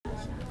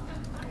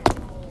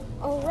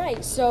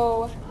Alright,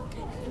 so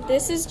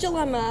this is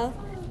Dilemma.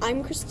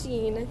 I'm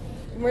Christine.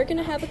 And we're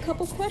gonna have a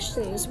couple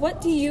questions.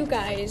 What do you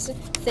guys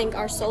think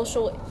are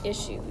social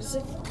issues?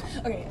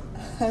 Okay,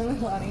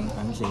 I'm Lonnie.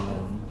 I'm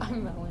Jalen.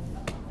 I'm Melanie.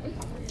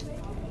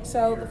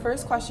 So the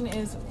first question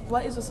is,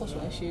 what is a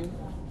social issue?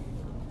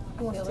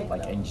 I want to take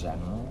Like that. in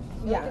general,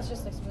 I feel like it's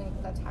just like something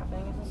that's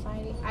happening in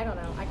society. I don't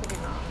know. I could be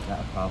wrong. that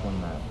a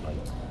problem that like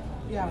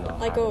Yeah. we all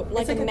Like have. a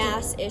It's like a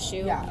mass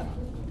issue. Yeah,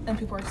 and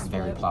people are It's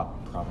very split.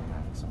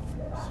 problematic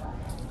sometimes.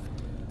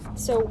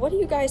 So what do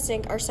you guys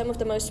think are some of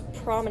the most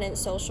prominent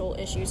social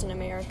issues in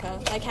America?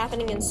 Like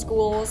happening in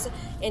schools,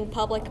 in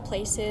public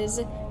places,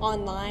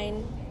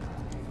 online?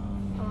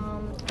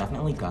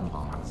 Definitely gun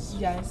laws.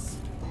 Yes,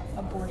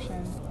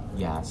 abortion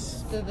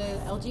Yes. The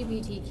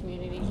LGBT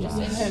community Yeah. just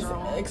in has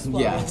general.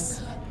 exploded.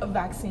 Yes.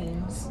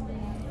 Vaccines.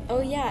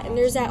 Oh yeah, and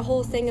there's that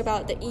whole thing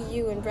about the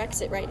EU and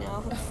Brexit right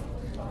now.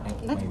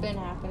 That's been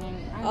happening.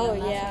 I Oh, know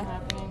that's yeah. been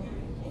happening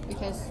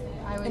because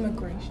I would.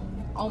 Immigration.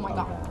 Oh my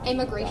god,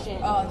 immigration.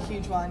 Oh, a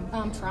huge one.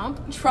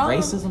 Trump. Trump.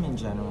 Racism in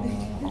general,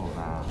 all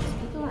that.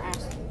 People are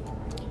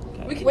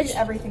asking. We can Which- do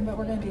everything, but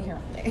we're going to be here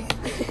all day.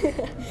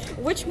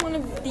 Which one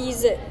of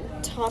these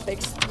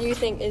topics do you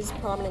think is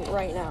prominent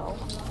right now?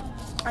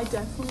 I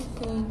definitely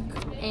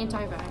think,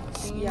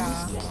 Anti-vaccine.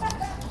 yeah.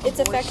 It's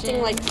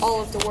affecting like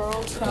all of the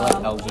world. Like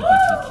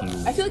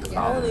LGBTQ. I feel like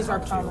all of these are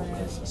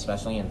prominent.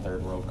 especially in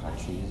third world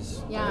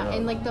countries. Yeah, They're,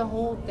 and like the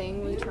whole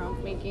thing with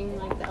Trump making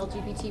like the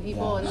LGBT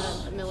people in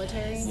the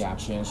military. yeah,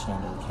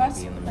 transgender can't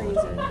That's be in the crazy.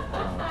 military.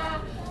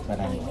 But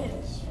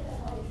anyways,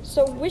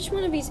 So which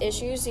one of these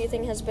issues do you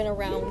think has been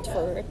around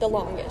for the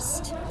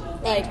longest?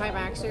 Like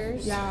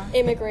Anti-vaxxers. Yeah.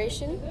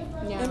 immigration?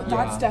 Yeah.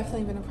 That's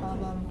definitely been a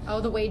problem.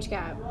 Oh, the wage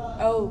gap.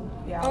 Oh,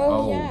 yeah. Oh,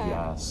 oh yeah.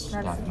 yes,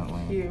 That's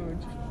definitely. huge.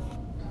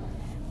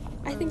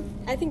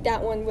 I think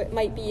that one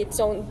might be its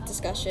own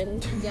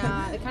discussion.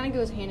 Yeah, it kind of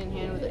goes hand in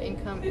hand with the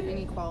income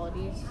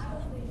inequalities.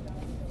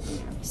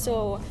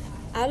 So,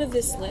 out of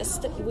this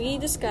list, we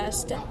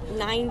discussed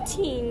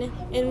 19,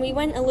 and we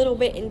went a little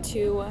bit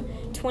into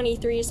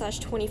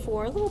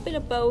 23/24, a little bit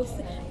of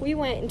both. We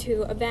went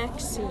into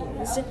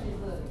vaccines.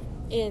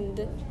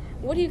 And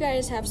what do you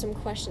guys have some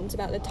questions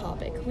about the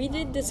topic? We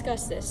did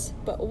discuss this,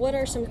 but what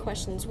are some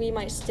questions we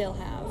might still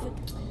have?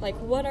 Like,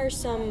 what are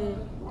some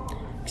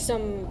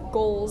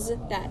goals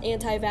that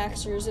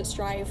anti-vaxxers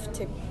strive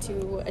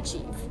to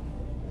achieve?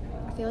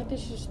 I feel like they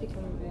should just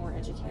become more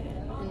educated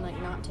and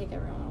like not take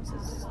everyone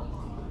else's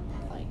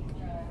like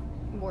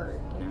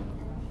word, you know.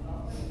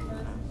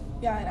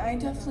 Yeah, and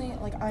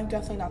I'm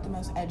definitely not the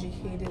most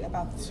educated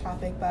about this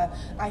topic, but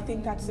I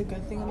think that's the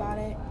good thing about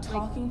it.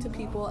 Talking to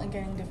people and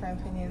getting different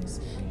opinions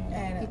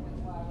and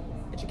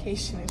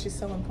education is just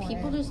so important.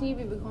 People just need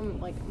to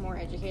become like more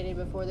educated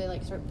before they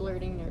like start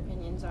blurting their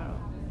opinions out.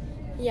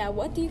 Yeah,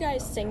 what do you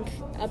guys think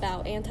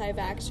about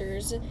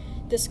anti-vaxxers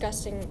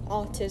discussing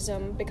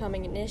autism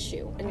becoming an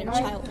issue in their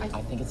childhood?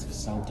 I think it's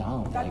so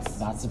dumb. That's- Like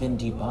that's been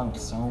debunked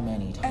so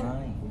many times.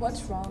 And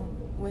what's wrong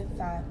with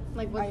that?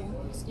 Like what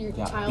your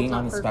Yeah, child's being not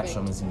on the perfect.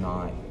 spectrum is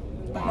not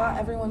bad. Not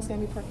everyone's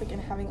gonna be perfect,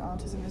 and having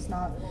autism is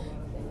not.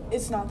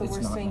 It's not the It's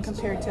worst not thing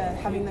compared to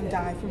having them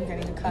die from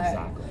getting a cut.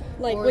 Exactly.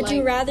 Like, Or, would you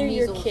like, rather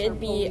your measles or kid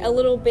be polio. a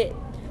little bit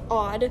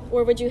odd,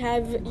 or would you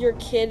have your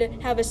kid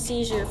have a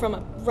seizure from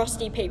a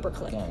rusty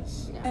paperclip?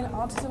 Yes. And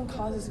autism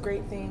causes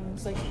great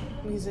things, like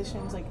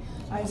musicians. Like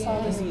I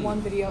saw this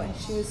one video, and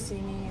she was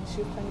singing and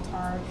she was playing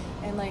guitar,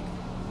 and like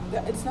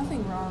it's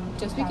nothing wrong.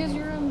 Just with because having-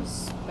 you're on the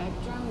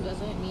spectrum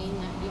doesn't mean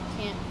that you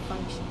can't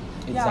function.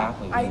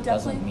 Exactly. I It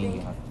doesn't definitely mean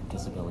you think- have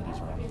disabilities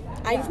or anything.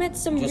 I've met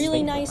some Just really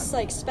think nice, differently.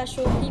 like,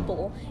 special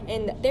people,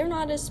 and they're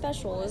not as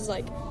special as,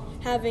 like,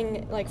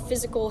 having, like,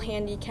 physical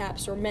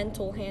handicaps or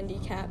mental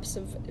handicaps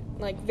of,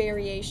 like,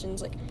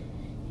 variations. Like,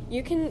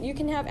 you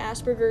can have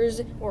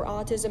Asperger's or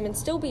autism and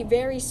still be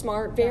very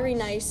smart, very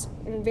nice,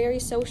 and very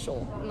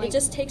social. Like- It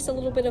just takes a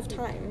little bit of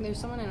time. There's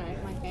someone in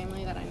my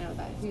family that I know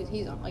that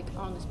he's on, like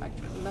on the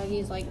spectrum, but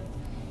he's like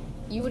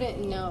you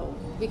wouldn't know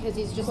because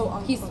he's just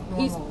Quote, he's unquote,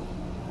 he's normal.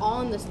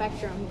 on the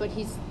spectrum, but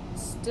he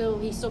still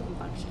can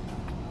function.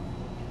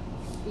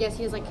 Yes,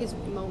 he has like his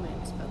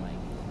moments, but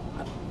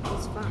like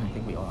it's I fine.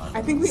 think we all are.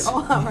 I think we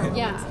all have our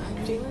Yeah.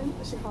 Jalen,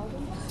 Chicago.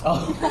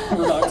 Oh.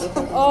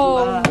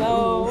 Oh,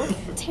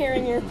 no.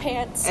 Tearing your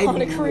pants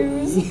on a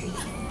cruise.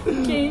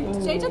 Okay,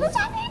 Change of the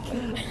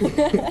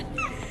topic.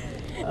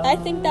 I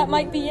think that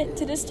might be it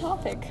to this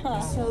topic,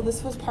 huh? So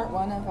this was part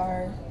 1 of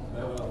our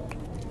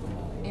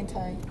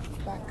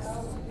anti-vax,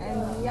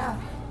 and yeah,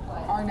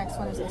 our next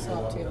one is also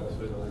up too.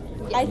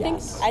 I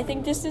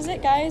think this is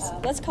it, guys.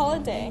 Let's call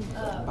it a day.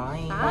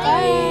 Bye.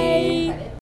 Bye.